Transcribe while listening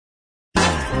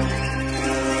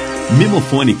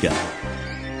Memofônica.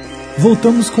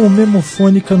 Voltamos com o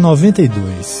Memofônica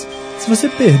 92. Se você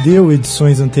perdeu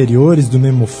edições anteriores do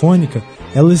Memofônica,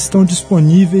 elas estão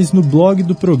disponíveis no blog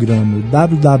do programa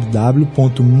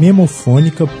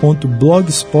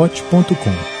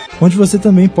www.memofonica.blogspot.com, onde você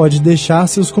também pode deixar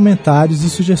seus comentários e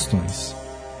sugestões.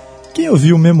 Quem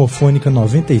ouviu o Memofônica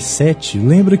 97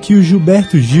 lembra que o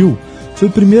Gilberto Gil foi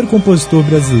o primeiro compositor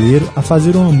brasileiro a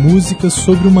fazer uma música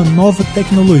sobre uma nova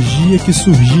tecnologia que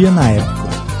surgia na época,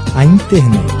 a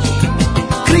internet.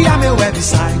 Criar meu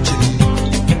website,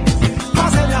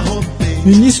 fazer minha roupa.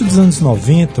 No início dos anos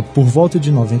 90, por volta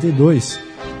de 92,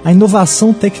 a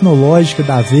inovação tecnológica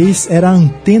da vez era a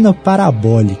antena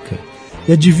parabólica.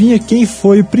 E adivinha quem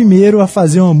foi o primeiro a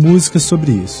fazer uma música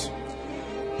sobre isso?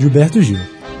 Gilberto Gil.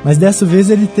 Mas dessa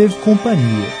vez ele teve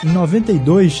companhia. Em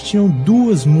 92 tinham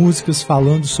duas músicas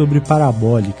falando sobre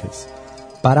parabólicas.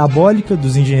 Parabólica,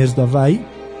 dos Engenheiros do Havaí,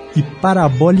 e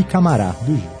Parabólica Camará,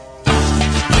 do Gil.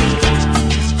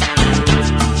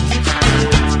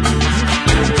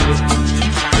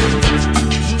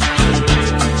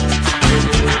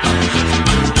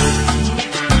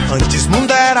 Antes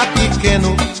mundo era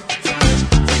pequeno,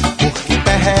 porque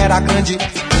terra era grande.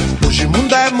 Hoje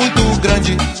mundo é muito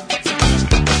grande,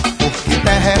 porque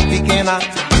terra é pequena,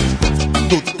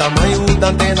 do tamanho da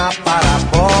antena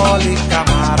parabólica.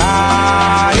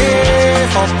 Camará,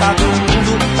 volta do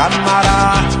mundo,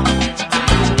 camará.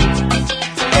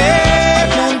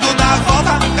 Mundo da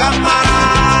volta,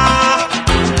 camará.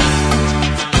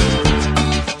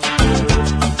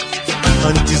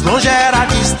 Antes longe era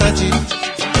distante,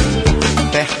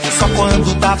 perto só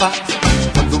quando dava,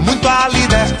 quando muito ali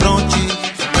der fronte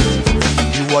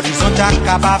e o horizonte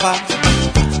acabava.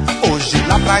 Hoje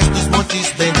lá atrás dos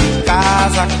montes, dentro de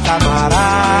casa,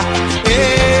 camará.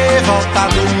 Volta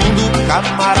do mundo,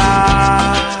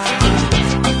 camará.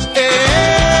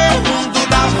 Mundo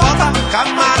da volta,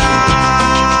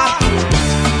 camará.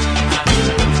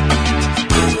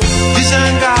 De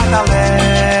jangada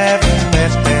leva uma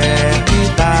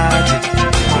eternidade,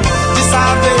 de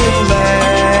saber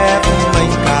leva uma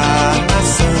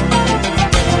encarnação.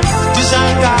 De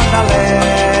jangada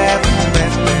leva uma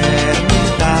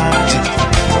eternidade,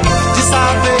 de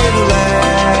saber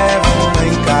leva uma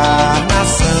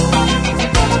encarnação.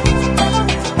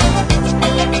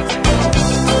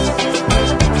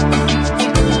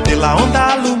 Pela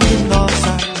onda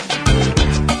luminosa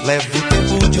leva o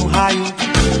tempo de um raio,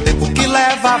 tempo que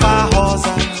levava a rosa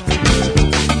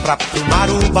pra plumar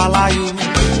o balaio,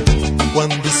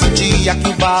 quando sentia que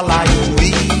o balaio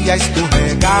ia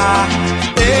escorregar.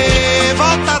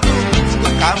 Volta do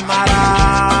mundo,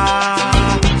 camará.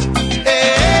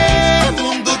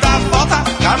 Mundo da volta,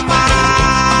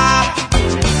 camará.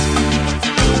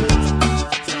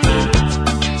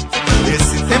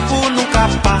 Esse tempo nunca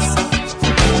passa,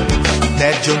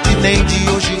 nem de ontem nem de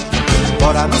hoje,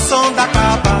 bora no som da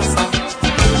cabaça.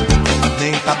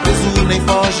 Nem tá preso, nem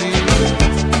foge,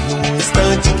 num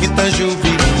instante que tange o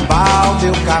birimbau,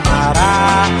 meu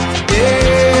camará.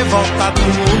 Volta do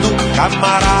mundo,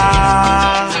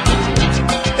 camará.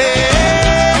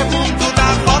 Mundo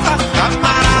da volta,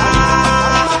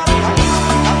 camará.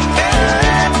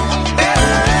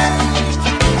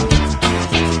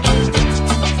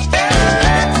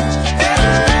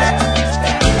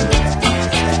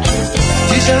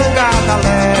 De jangada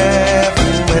leva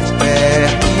uma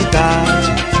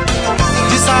eternidade,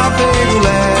 de saber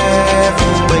leva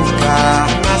uma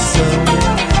encarnação.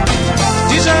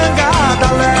 De jangada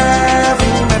leva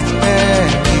uma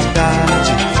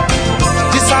eternidade,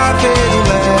 de saber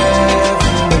leva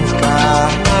uma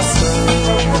encarnação.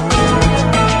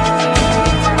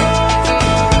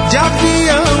 De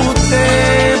avião o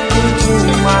tempo de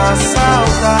uma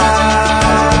saudade,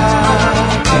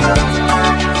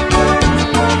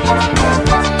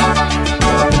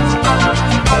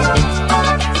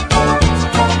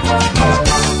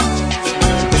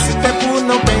 esse tempo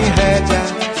não tem rédea,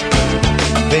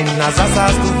 vem nas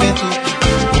asas do vento,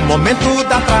 o momento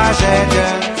da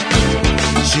tragédia.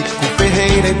 Chico,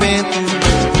 Ferreira e Bento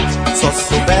só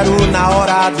souberam na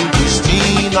hora do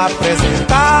destino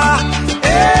apresentar.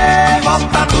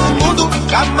 Volta do mundo,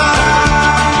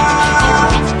 camará.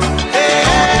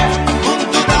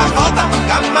 Mundo da volta,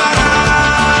 camará.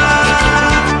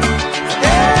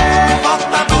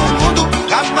 Volta do mundo,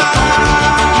 camará.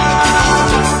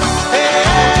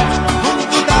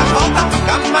 Mundo da volta,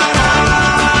 camará.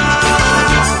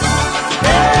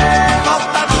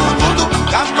 Volta do mundo,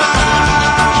 camará.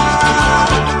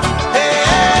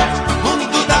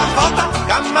 Mundo da volta,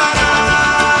 camará.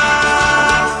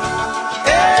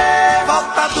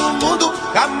 Volta do mundo,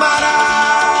 camará.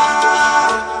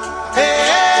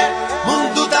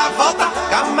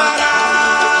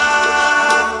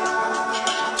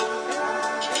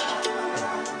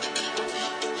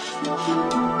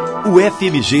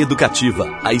 UFMG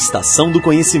Educativa, a estação do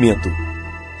conhecimento.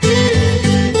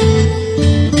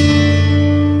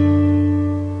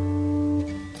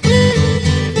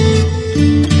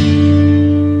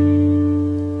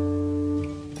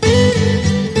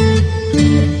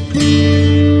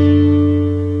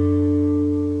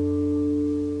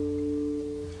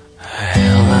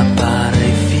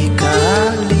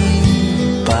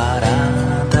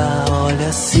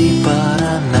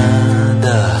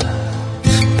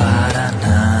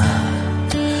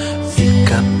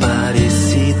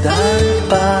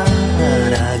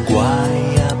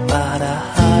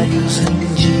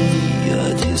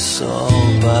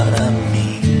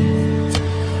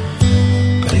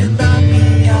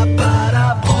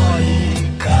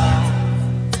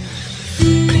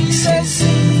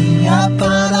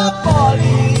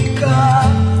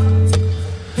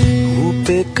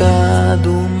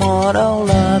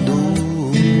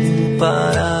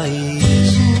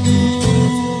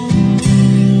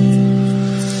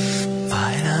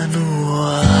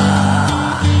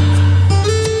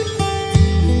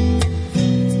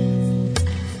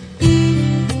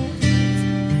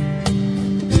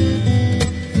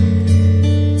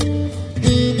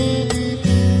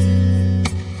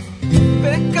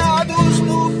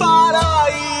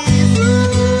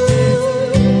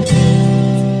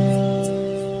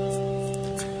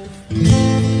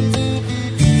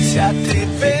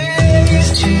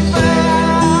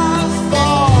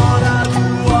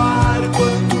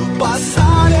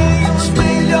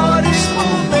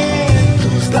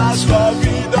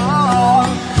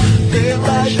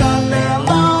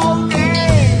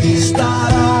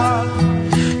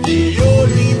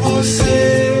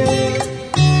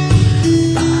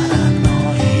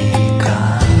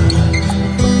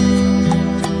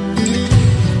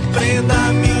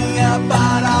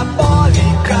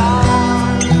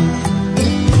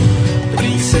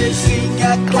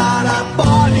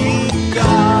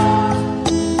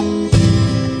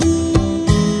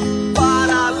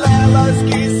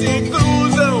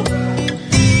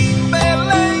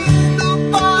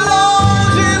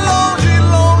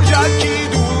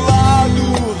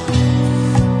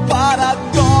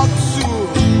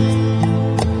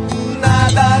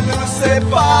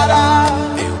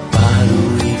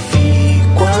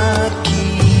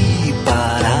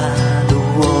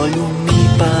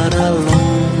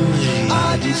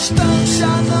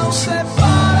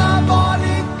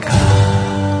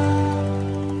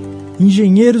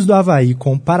 Engenheiros do Havaí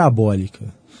com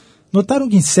Parabólica. Notaram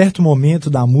que em certo momento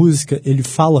da música ele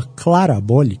fala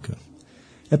clarabólica?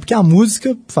 É porque a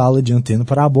música fala de antena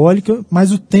parabólica,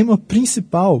 mas o tema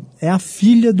principal é a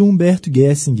filha do Humberto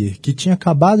Gessinger, que tinha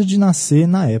acabado de nascer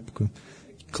na época.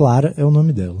 Clara é o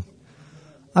nome dela.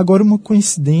 Agora uma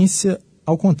coincidência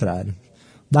ao contrário.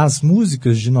 Das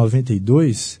músicas de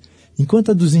 92,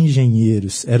 enquanto a dos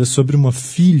Engenheiros era sobre uma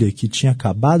filha que tinha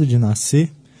acabado de nascer,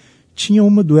 tinha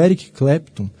uma do Eric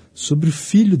Clapton sobre o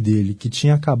filho dele, que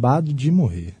tinha acabado de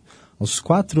morrer. Aos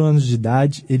 4 anos de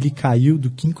idade, ele caiu do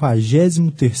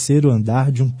 53º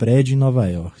andar de um prédio em Nova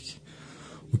York.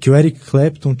 O que o Eric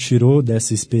Clapton tirou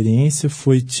dessa experiência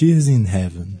foi Tears in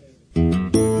Heaven.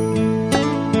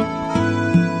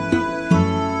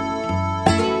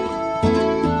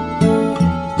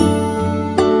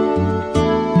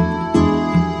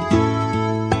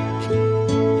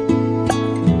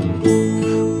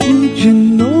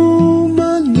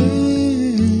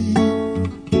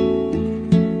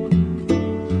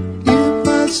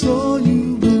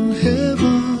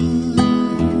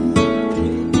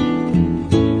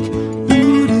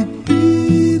 Would it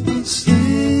be the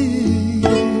same?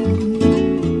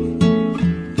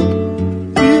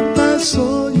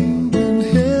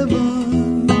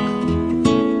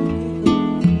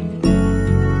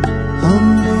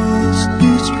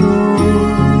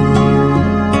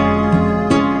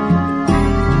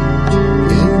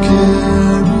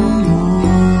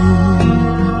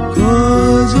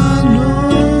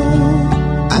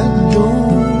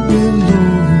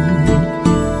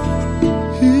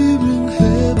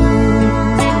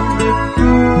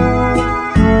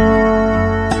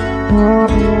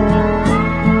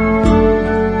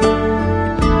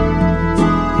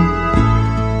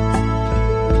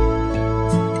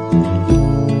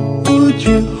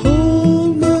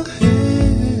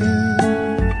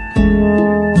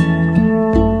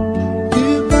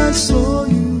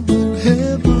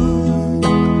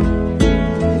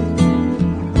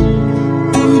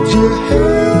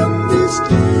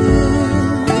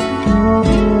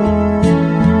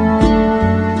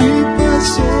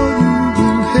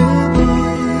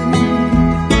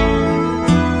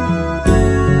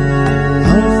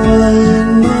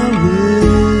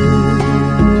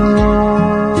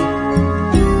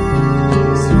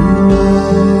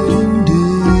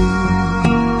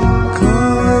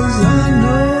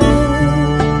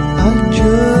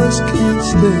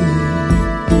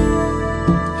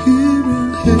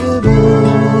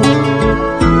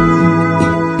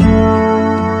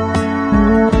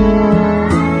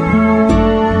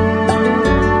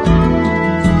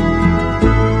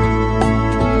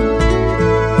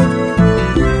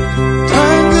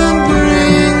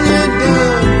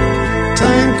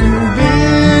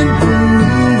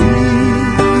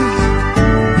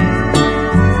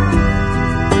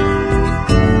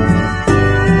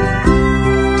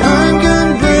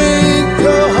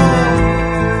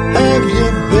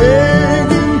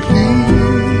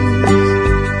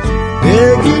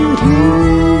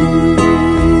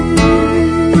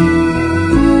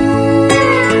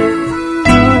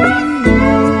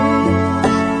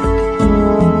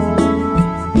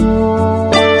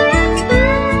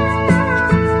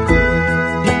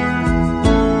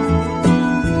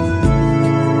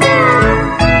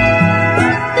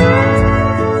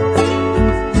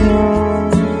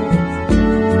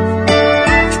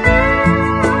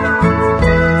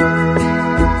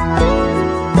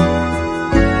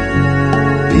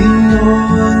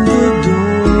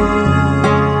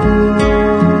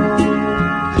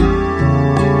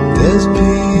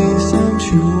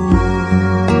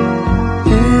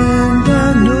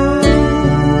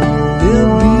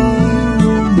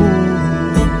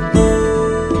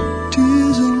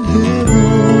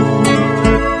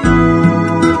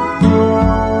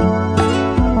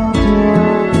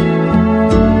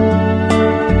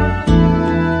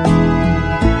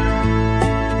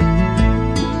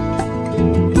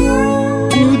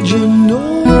 you know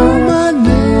my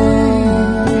name?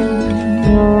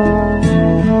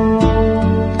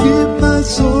 If I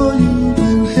saw you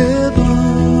in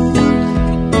heaven,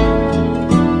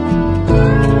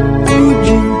 would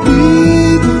you be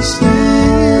the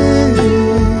same?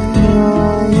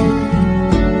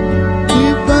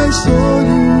 If I saw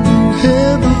you in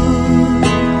heaven,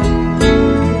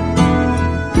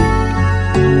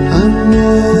 I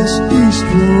must be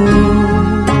strong.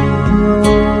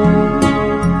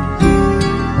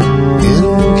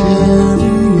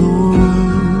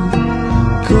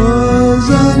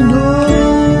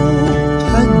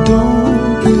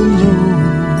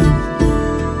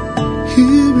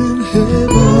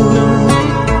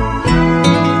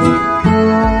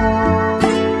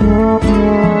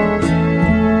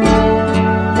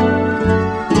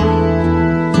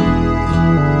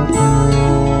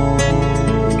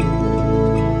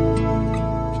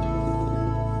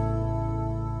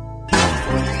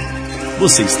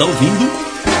 Você está ouvindo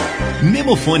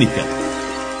Memofônica.